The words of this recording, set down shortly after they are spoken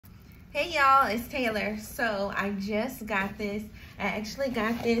Hey y'all, it's Taylor. So I just got this. I actually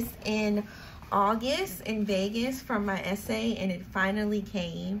got this in August in Vegas from my essay, and it finally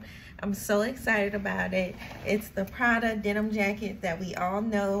came. I'm so excited about it. It's the Prada denim jacket that we all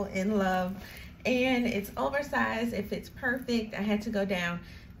know and love, and it's oversized. It fits perfect. I had to go down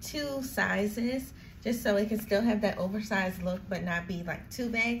 2 sizes just so it can still have that oversized look but not be like too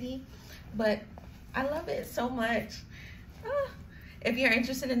baggy. But I love it so much. If you're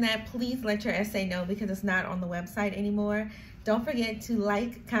interested in that, please let your essay know because it's not on the website anymore. Don't forget to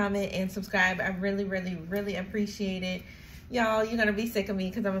like, comment, and subscribe. I really, really, really appreciate it. Y'all, you're going to be sick of me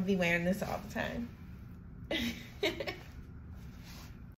because I'm going to be wearing this all the time.